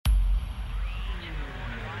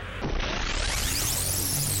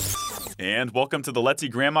And welcome to the Let's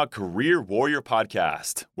Eat Grandma Career Warrior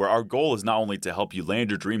Podcast, where our goal is not only to help you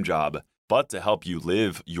land your dream job, but to help you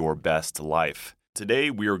live your best life.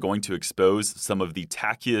 Today, we are going to expose some of the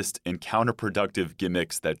tackiest and counterproductive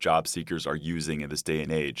gimmicks that job seekers are using in this day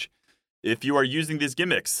and age. If you are using these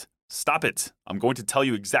gimmicks, stop it. I'm going to tell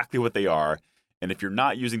you exactly what they are. And if you're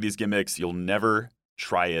not using these gimmicks, you'll never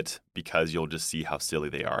try it because you'll just see how silly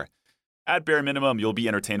they are. At bare minimum, you'll be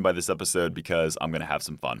entertained by this episode because I'm going to have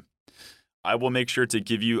some fun. I will make sure to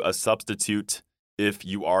give you a substitute if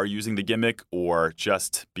you are using the gimmick, or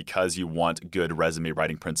just because you want good resume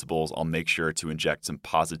writing principles, I'll make sure to inject some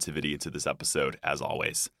positivity into this episode as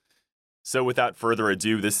always. So without further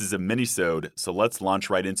ado, this is a mini-sode, so let's launch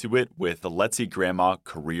right into it with the Let's Eat Grandma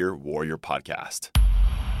Career Warrior Podcast.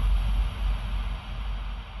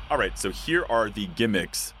 All right, so here are the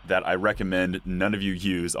gimmicks that I recommend none of you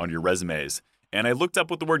use on your resumes. And I looked up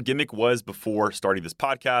what the word gimmick was before starting this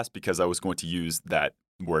podcast because I was going to use that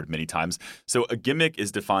word many times. So a gimmick is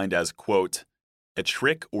defined as, quote, a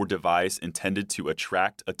trick or device intended to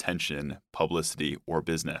attract attention, publicity, or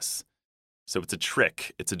business. So it's a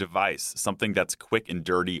trick, it's a device, something that's quick and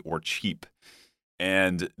dirty or cheap.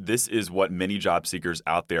 And this is what many job seekers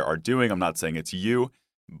out there are doing. I'm not saying it's you,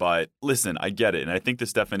 but listen, I get it. And I think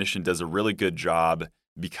this definition does a really good job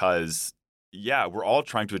because we're all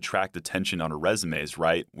trying to attract attention on our resumes,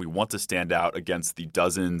 right? We want to stand out against the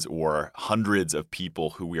dozens or hundreds of people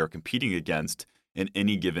who we are competing against in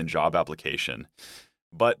any given job application.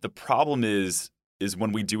 But the problem is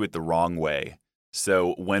when we do it the wrong way.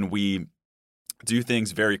 So when we do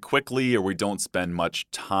things very quickly or we don't spend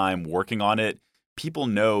much time working on it, people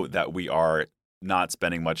know that we are not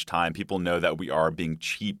spending much time. People know that we are being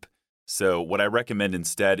cheap. So what I recommend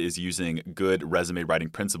instead is using good resume writing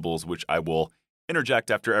principles, which I will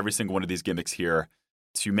interject after every single one of these gimmicks here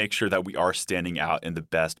to make sure that we are standing out in the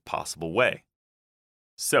best possible way.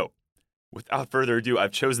 So without further ado,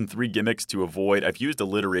 I've chosen 3 gimmicks to avoid. I've used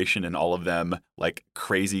alliteration in all of them, like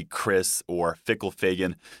Crazy Chris or Fickle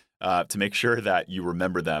Fagin, to make sure that you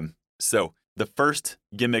remember them. So the first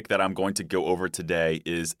gimmick that I'm going to go over today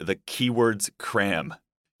is the keywords cram.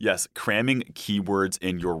 Yes, cramming keywords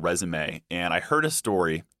in your resume. And I heard a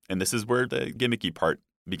story, and this is where the gimmicky part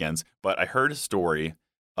begins, but I heard a story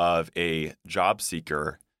of a job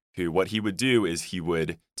seeker who, what he would do is he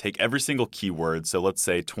would take every single keyword, so let's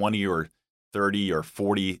say 20 or 30 or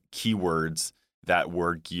 40 keywords that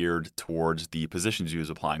were geared towards the positions he was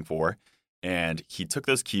applying for, and he took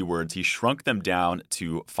those keywords, he shrunk them down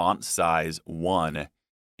to font size 1,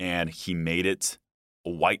 and he made it a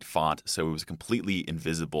white font so it was completely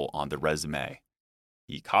invisible on the resume.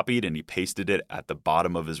 He copied and he pasted it at the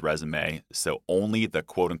bottom of his resume so only the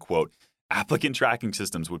quote-unquote applicant tracking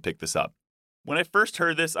systems would pick this up. When I first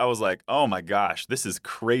heard this, I was like, oh my gosh, this is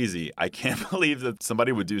crazy. I can't believe that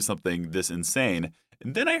somebody would do something this insane.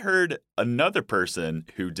 And then I heard another person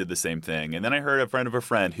who did the same thing. And then I heard a friend of a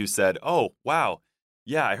friend who said, oh, wow,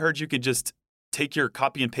 yeah, I heard you could just take your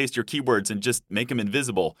copy and paste your keywords and just make them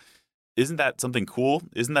invisible. Isn't that something cool?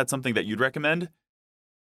 Isn't that something that you'd recommend?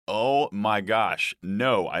 Oh my gosh,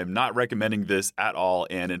 no, I'm not recommending this at all.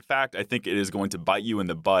 And in fact, I think it is going to bite you in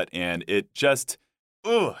the butt. And it just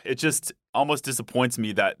almost disappoints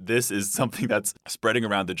me that this is something that's spreading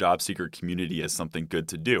around the job seeker community as something good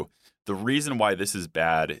to do. The reason why this is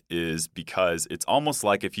bad is because it's almost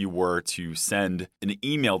like if you were to send an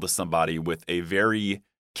email to somebody with a very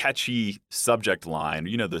catchy subject line,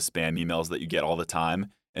 you know, the spam emails that you get all the time.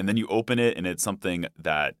 And then you open it and it's something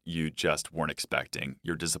that you just weren't expecting.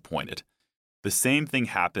 You're disappointed. The same thing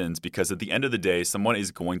happens because at the end of the day, someone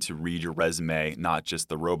is going to read your resume, not just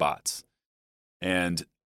the robots. And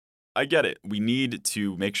I get it. We need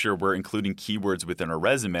to make sure we're including keywords within our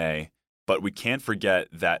resume, but we can't forget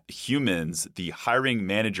that humans, the hiring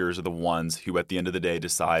managers, are the ones who at the end of the day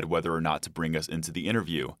decide whether or not to bring us into the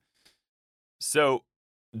interview. So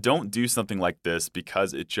don't do something like this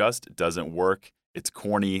because it just doesn't work. It's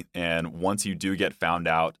corny, and once you do get found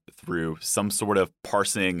out through some sort of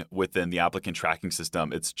parsing within the applicant tracking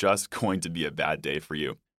system, it's just going to be a bad day for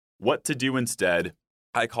you. What to do instead?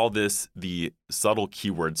 I call this the subtle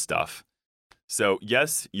keyword stuff. So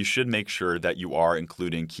yes, you should make sure that you are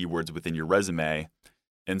including keywords within your resume.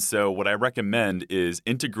 And so what I recommend is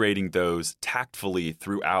integrating those tactfully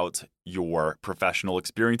throughout your professional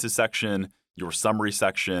experiences section, your summary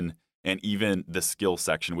section, and even the skills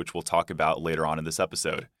section, which we'll talk about later on in this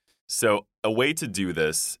episode. So a way to do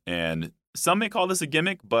this, and some may call this a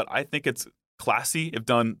gimmick, but I think it's classy if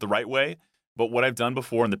done the right way. But what I've done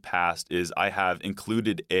before in the past is I have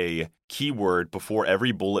included a keyword before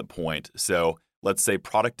every bullet point. So let's say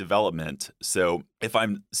product development. So if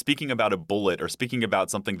I'm speaking about a bullet or speaking about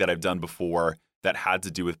something that I've done before that had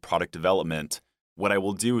to do with product development, what I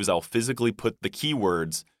will do is I'll physically put the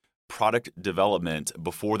keywords product development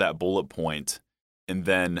before that bullet point and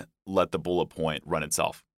then let the bullet point run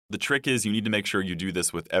itself. The trick is you need to make sure you do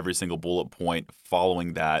this with every single bullet point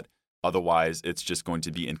following that. Otherwise, it's just going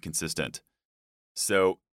to be inconsistent.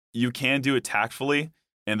 So you can do it tactfully.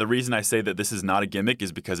 And the reason I say that this is not a gimmick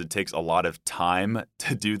is because it takes a lot of time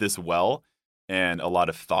to do this well and a lot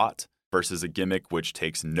of thought versus a gimmick which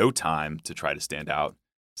takes no time to try to stand out.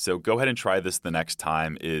 So go ahead and try this the next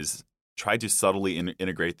time is try to subtly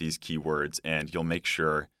integrate these keywords and you'll make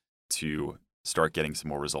sure to start getting some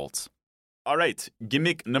more results. All right,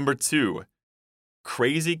 gimmick number 2,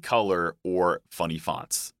 crazy color or funny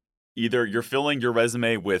fonts. Either you're filling your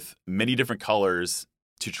resume with many different colors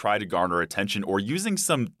to try to garner attention or using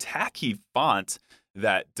some tacky font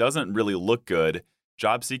that doesn't really look good.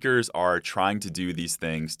 Job seekers are trying to do these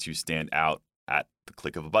things to stand out at the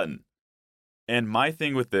click of a button. And my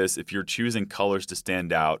thing with this, if you're choosing colors to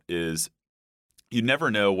stand out, is you never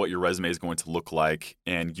know what your resume is going to look like,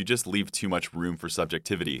 and you just leave too much room for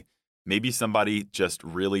subjectivity. Maybe somebody just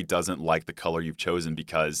really doesn't like the color you've chosen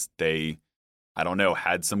because they, I don't know,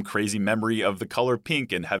 had some crazy memory of the color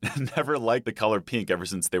pink and have never liked the color pink ever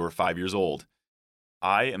since they were 5 years old.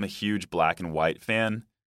 I am a huge black and white fan.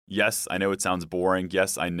 Yes, I know it sounds boring.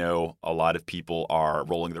 Yes, I know a lot of people are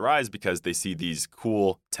rolling their eyes because they see these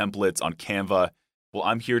cool templates on Canva. Well,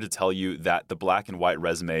 I'm here to tell you that the black and white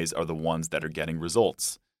resumes are the ones that are getting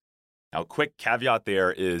results. Now, quick caveat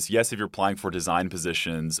there is, yes, if you're applying for design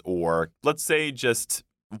positions or let's say just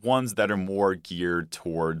ones that are more geared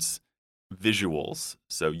towards visuals,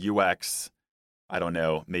 so UX, I don't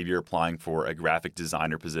know, maybe you're applying for a graphic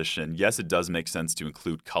designer position. Yes, it does make sense to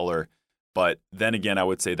include color, but then again, I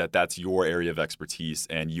would say that that's your area of expertise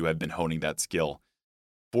and you have been honing that skill.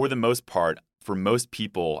 For the most part, for most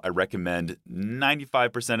people, I recommend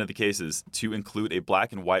 95% of the cases to include a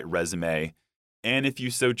black and white resume. And if you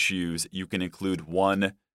so choose, you can include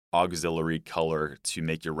one auxiliary color to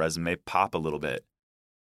make your resume pop a little bit.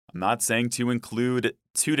 I'm not saying to include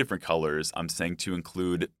 2 different colors. I'm saying to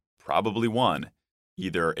include probably one,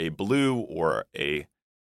 either a blue or a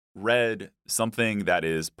red, something that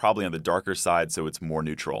is probably on the darker side so it's more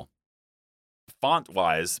neutral.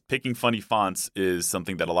 Font-wise, picking funny fonts is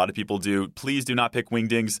something that a lot of people do. Please do not pick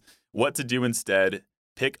Wingdings. What to do instead,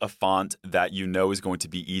 pick a font that you know is going to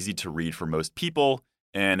be easy to read for most people.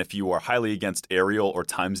 And if you are highly against Arial or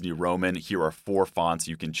Times New Roman, here are 4 fonts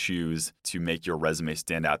you can choose to make your resume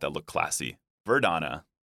stand out that look classy. Verdana,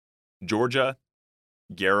 Georgia,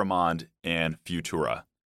 Garamond, and Futura. I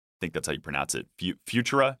think that's how you pronounce it.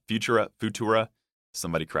 Futura.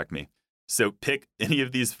 Somebody correct me. So pick any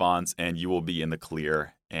of these fonts and you will be in the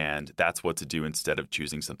clear. And that's what to do instead of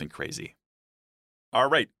choosing something crazy. All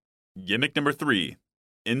right, gimmick number 3,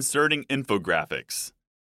 inserting infographics.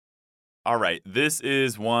 All right, this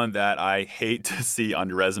is one that I hate to see on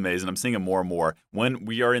your resumes, and I'm seeing it more and more. When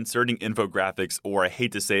we are inserting infographics, or I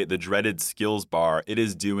hate to say it, the dreaded skills bar, it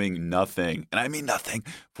is doing nothing, and I mean nothing,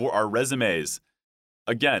 for our resumes.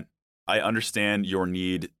 Again, I understand your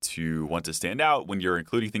need to want to stand out when you're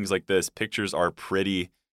including things like this. Pictures are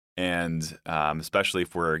pretty, and especially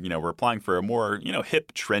if we're applying for a more,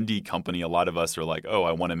 hip, trendy company, a lot of us are like, oh,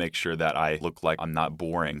 I want to make sure that I look like I'm not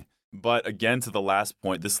boring. But again, to the last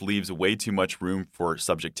point, this leaves way too much room for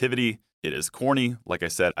subjectivity. It is corny. Like I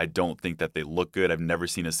said, I don't think that they look good. I've never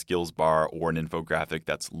seen a skills bar or an infographic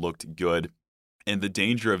that's looked good. And the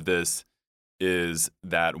danger of this is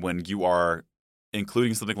that when you are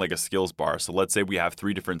including something like a skills bar, so let's say we have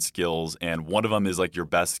 3 different skills and one of them is like your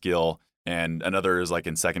best skill and another is like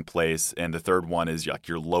in second place and the third one is like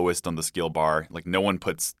your lowest on the skill bar. Like no one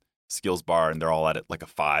puts skills bar and they're all at it like a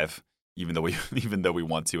 5. Even though we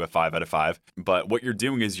want to, a 5 out of 5. But what you're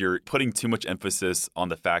doing is you're putting too much emphasis on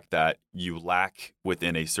the fact that you lack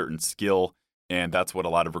within a certain skill. And that's what a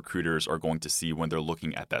lot of recruiters are going to see when they're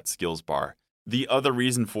looking at that skills bar. The other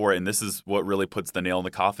reason for it, and this is what really puts the nail in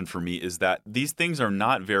the coffin for me, is that these things are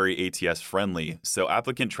not very ATS friendly. So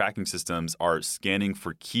applicant tracking systems are scanning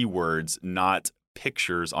for keywords, not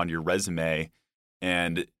pictures on your resume.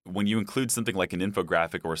 And when you include something like an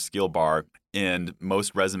infographic or a skill bar, and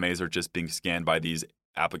most resumes are just being scanned by these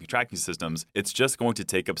applicant tracking systems, it's just going to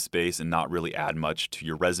take up space and not really add much to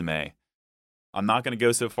your resume. I'm not going to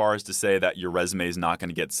go so far as to say that your resume is not going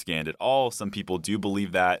to get scanned at all. Some people do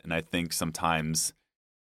believe that, and I think sometimes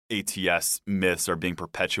ATS myths are being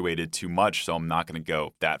perpetuated too much, so I'm not going to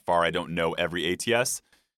go that far. I don't know every ATS,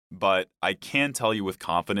 but I can tell you with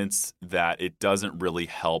confidence that it doesn't really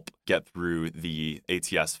help get through the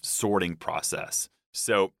ATS sorting process.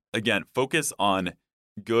 So again, focus on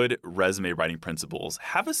good resume writing principles.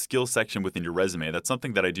 Have a skill section within your resume. That's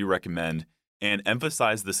something that I do recommend, and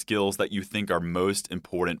emphasize the skills that you think are most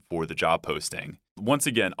important for the job posting. Once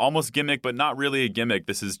again, almost gimmick, but not really a gimmick.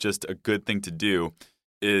 This is just a good thing to do,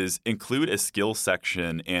 is include a skill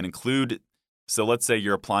section and include, so let's say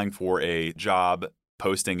you're applying for a job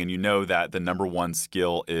posting and you know that the number one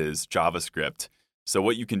skill is JavaScript. So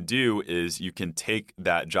what you can do is you can take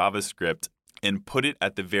that JavaScript and put it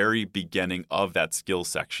at the very beginning of that skill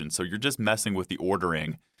section. So you're just messing with the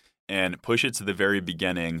ordering and push it to the very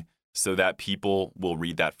beginning so that people will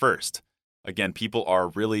read that first. Again, people are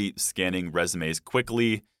really scanning resumes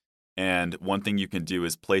quickly, and one thing you can do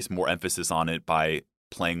is place more emphasis on it by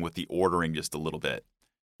playing with the ordering just a little bit.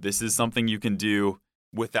 This is something you can do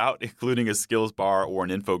without including a skills bar or an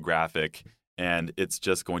infographic, and it's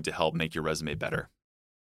just going to help make your resume better.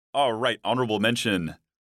 All right, honorable mention.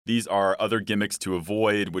 These are other gimmicks to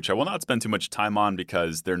avoid, which I will not spend too much time on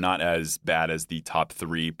because they're not as bad as the top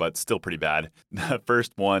 3, but still pretty bad. The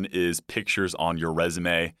first one is pictures on your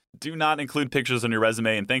resume. Do not include pictures on your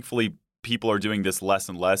resume, and thankfully, people are doing this less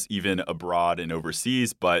and less, even abroad and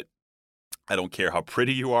overseas, but I don't care how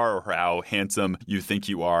pretty you are or how handsome you think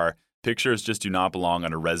you are. Pictures just do not belong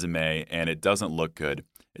on a resume, and it doesn't look good.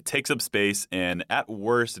 It takes up space, and at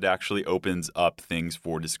worst, it actually opens up things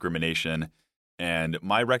for discrimination. And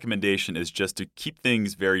my recommendation is just to keep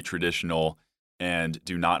things very traditional and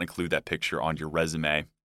do not include that picture on your resume.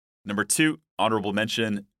 Number 2, honorable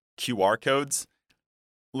mention, QR codes.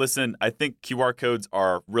 Listen, I think QR codes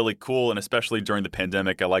are really cool, and especially during the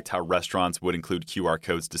pandemic, I liked how restaurants would include QR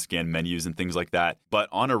codes to scan menus and things like that. But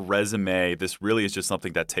on a resume, this really is just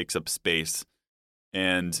something that takes up space.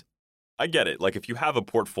 And I get it. Like if you have a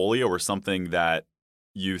portfolio or something that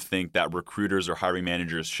you think that recruiters or hiring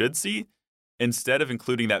managers should see, instead of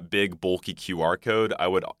including that big, bulky QR code, I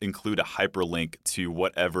would include a hyperlink to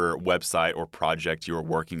whatever website or project you're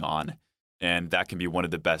working on. And that can be one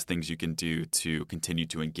of the best things you can do to continue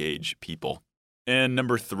to engage people. And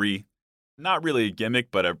number 3, not really a gimmick,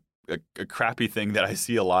 but a crappy thing that I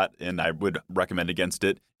see a lot, and I would recommend against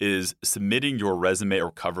it, is submitting your resume or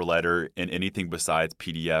cover letter in anything besides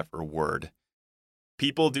PDF or Word.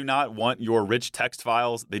 People do not want your rich text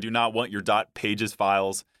files. They do not want your .pages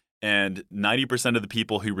files. And 90% of the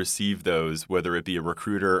people who receive those, whether it be a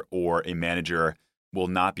recruiter or a manager, will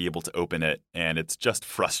not be able to open it, and it's just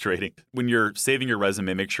frustrating. When you're saving your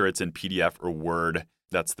resume, make sure it's in PDF or Word.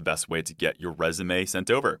 That's the best way to get your resume sent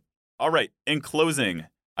over. All right, in closing,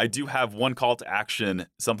 I do have one call to action,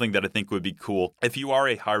 something that I think would be cool. If you are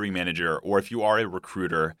a hiring manager or if you are a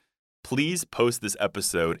recruiter, please post this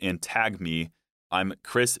episode and tag me. I'm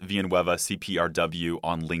Chris Villanueva, CPRW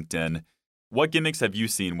on LinkedIn. What gimmicks have you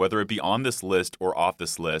seen, whether it be on this list or off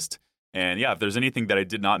this list? And yeah, if there's anything that I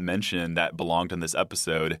did not mention that belonged in this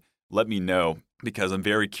episode, let me know because I'm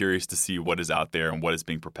very curious to see what is out there and what is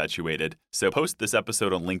being perpetuated. So post this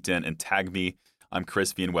episode on LinkedIn and tag me. I'm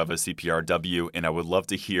Chris Villanueva, CPRW, and I would love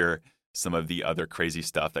to hear some of the other crazy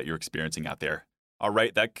stuff that you're experiencing out there. All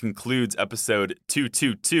right, that concludes episode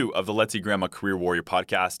 222 of the Let's Eat Grandma Career Warrior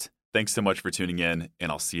podcast. Thanks so much for tuning in,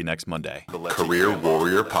 and I'll see you next Monday. Career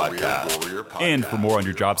Warrior Podcast. And for more on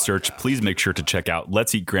your job search, please make sure to check out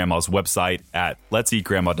Let's Eat Grandma's website at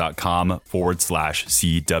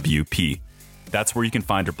letseatgrandma.com/CWP. That's where you can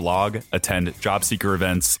find her blog, attend job seeker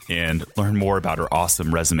events, and learn more about her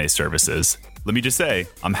awesome resume services. Let me just say,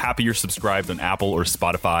 I'm happy you're subscribed on Apple or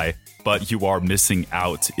Spotify, but you are missing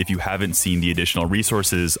out if you haven't seen the additional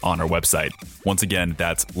resources on our website. Once again,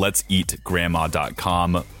 that's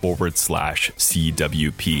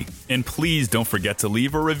letseatgrandma.com/CWP. And please don't forget to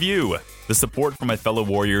leave a review. The support from my fellow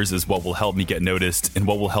warriors is what will help me get noticed and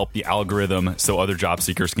what will help the algorithm so other job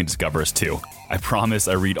seekers can discover us too. I promise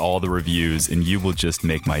I read all the reviews and you will just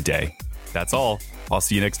make my day. That's all. I'll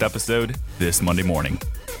see you next episode this Monday morning.